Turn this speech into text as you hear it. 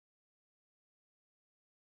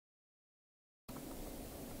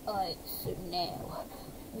Alright, so now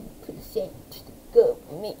we present to the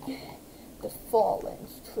government the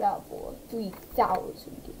Fallens Traveler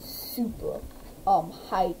 3000. It's super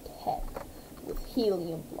high tech with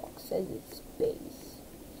helium blocks as its base.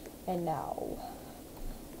 And now,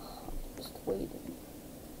 just waiting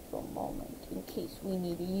for a moment in case we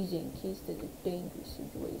need to use it, in case there's a dangerous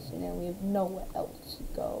situation and we have nowhere else to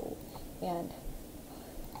go. And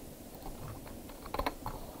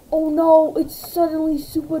oh no, it's suddenly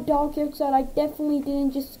super dark outside. I definitely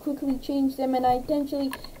didn't just quickly change them, and I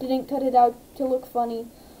intentionally didn't cut it out to look funny.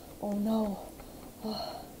 Oh no.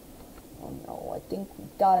 Oh no, I think we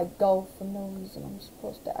gotta go for no reason. I'm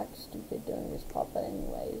supposed to act stupid during this part, but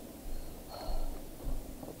anyway.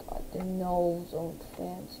 Oh god, the null zone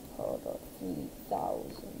transporter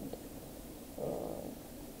 3000.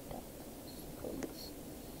 Please.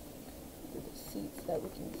 The seats that we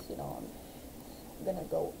can sit on. I'm gonna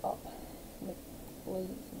go up. Like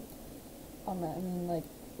blazing. I mean, like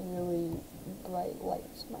really bright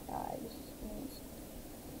lights. My eyes.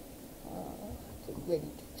 Get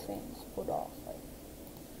ready to transport off.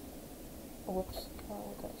 Oh, whoops.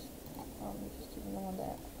 Oh gosh. Just ignore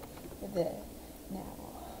that. There. Now.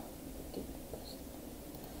 Get this.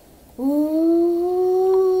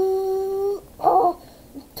 Ooh! Oh!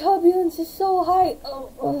 The turbulence is so high!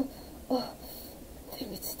 I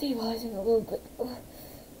think it's stabilizing a little bit.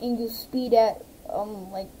 Angle speed at,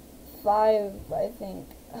 like 5, I think.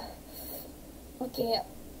 Okay.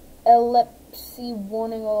 Epilepsy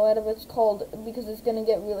warning or whatever it's called, because it's gonna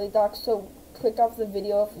get really dark, so click off the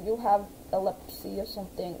video if you have epilepsy or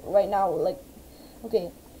something right now. Like,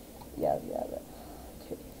 okay, yeah,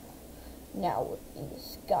 okay, now we're in the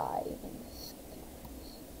sky,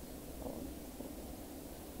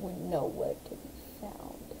 we're nowhere to be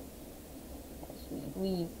found as we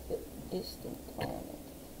leave the distant planet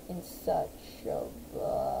in search of,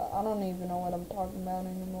 I don't even know what I'm talking about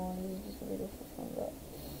anymore. This is just a video for fun, but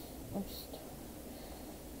I'm just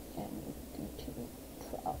and continue to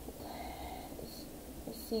travel.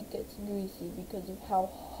 The sea gets greasy because of how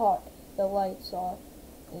hot the lights are.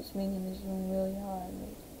 It's making this room really hot.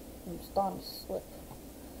 I'm starting to slip.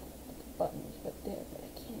 The button's right there, but I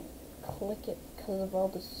can't click it because of all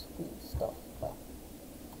the sweet stuff. But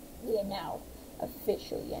we are now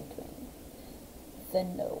officially entering the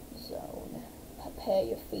null zone. Prepare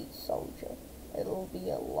your feet, soldier. It'll be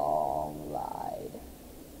a long ride.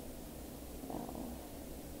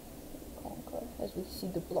 Conquer as we see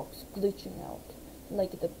the blocks glitching out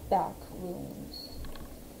like the back rooms.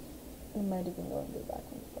 We might even go into the back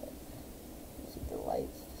rooms, but you see the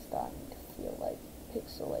lights starting to feel like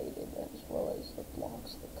pixelated, as well as the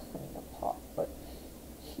blocks that coming apart. But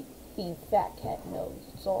themefatcat knows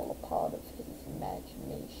it's all a part of his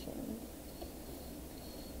imagination.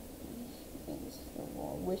 He's no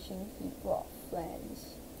more wishing he brought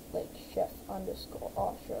friends like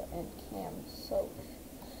Chef_Osher and Cam Soak.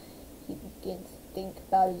 He begins to think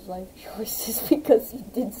about his life choices because he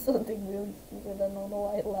did something really stupid. I don't know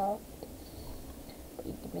why I laughed. But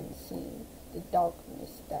he begins seeing the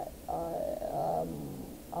darkness that I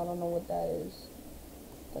don't know what that is.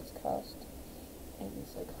 That's cast. And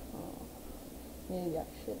he's like, huh, maybe I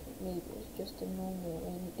shouldn't. Maybe it's just a normal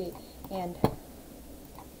rainy day. And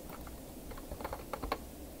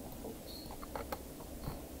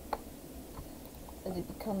as it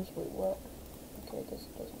becomes, wait, what? Okay, I guess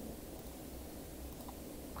it doesn't.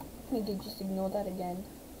 We did just ignore that again.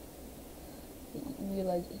 You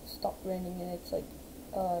realize it stopped raining and it's like,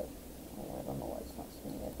 I don't know why it's not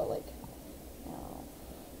seeing it, but like,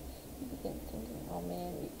 you begin thinking, oh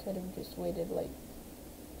man, we could have just waited like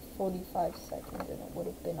 45 seconds and it would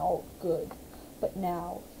have been all good. But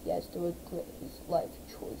now, he has to regret his life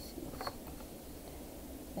choices.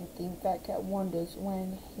 And themefatcat wonders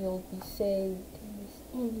when he'll be saved in this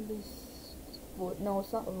endless no,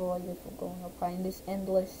 it's not avoided from going up high in this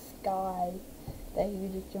endless sky that he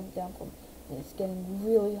just jumped down from. And it's getting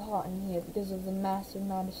really hot in here because of the massive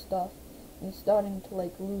amount of stuff. And he's starting to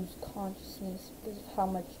like lose consciousness because of how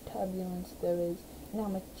much turbulence there is and how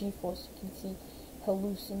much G-force. You can see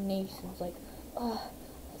hallucinations like,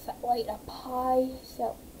 is that light a pie? Is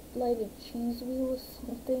that light a cheese wheel or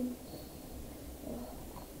something?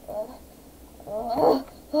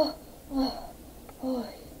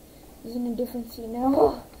 He's in a different seat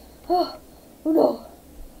now. Oh no.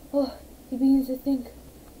 He begins to think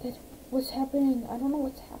that what's happening. I don't know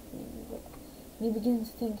what's happening, but he begins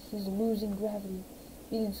to think he's losing gravity.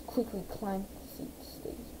 He begins to quickly climb the seat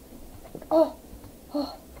stage. Oh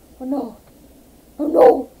no. Oh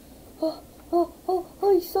no.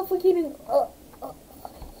 He's suffocating.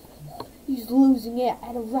 he's losing air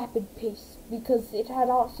at a rapid pace because it had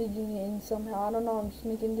oxygen in somehow. I don't know, I'm just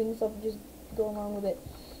making things up, just go along with it.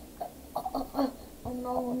 Oh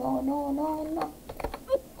no, no, no, no, no.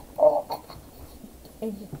 Oh.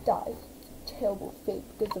 And he dies. Terrible fate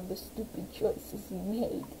because of the stupid choices he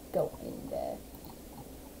made to go in there.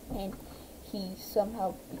 And he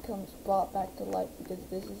somehow becomes brought back to life because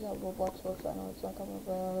this is how Roblox works. I know it's not coming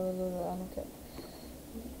from, I don't care.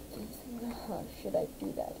 Should I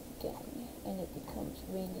do that again? And it becomes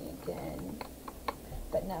rainy again.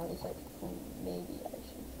 But now he's like, maybe I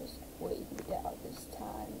should just wait it out this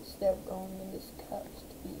time instead of going in this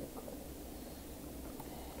cursed vehicle.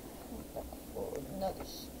 Back for another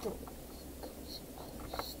story.